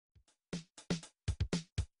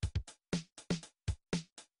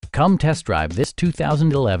Come test drive this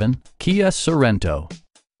 2011 Kia Sorento.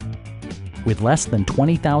 With less than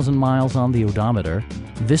 20,000 miles on the odometer,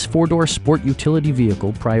 this four-door sport utility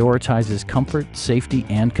vehicle prioritizes comfort, safety,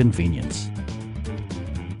 and convenience.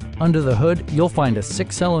 Under the hood, you'll find a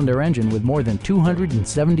 6-cylinder engine with more than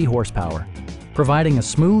 270 horsepower, providing a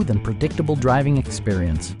smooth and predictable driving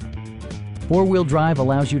experience. Four-wheel drive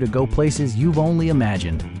allows you to go places you've only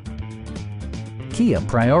imagined. Kia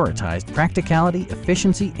prioritized practicality,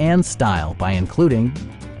 efficiency, and style by including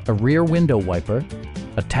a rear window wiper,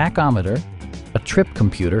 a tachometer, a trip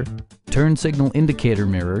computer, turn signal indicator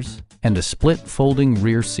mirrors, and a split folding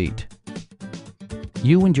rear seat.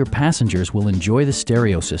 You and your passengers will enjoy the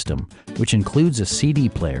stereo system, which includes a CD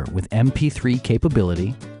player with MP3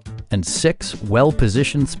 capability and 6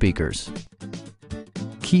 well-positioned speakers.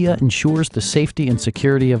 Kia ensures the safety and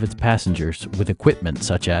security of its passengers with equipment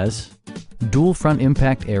such as dual front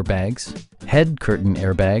impact airbags, head curtain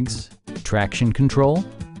airbags, traction control,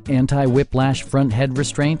 anti-whiplash front head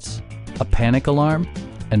restraints, a panic alarm,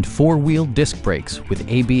 and 4-wheel disc brakes with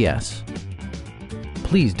ABS.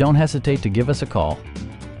 Please don't hesitate to give us a call.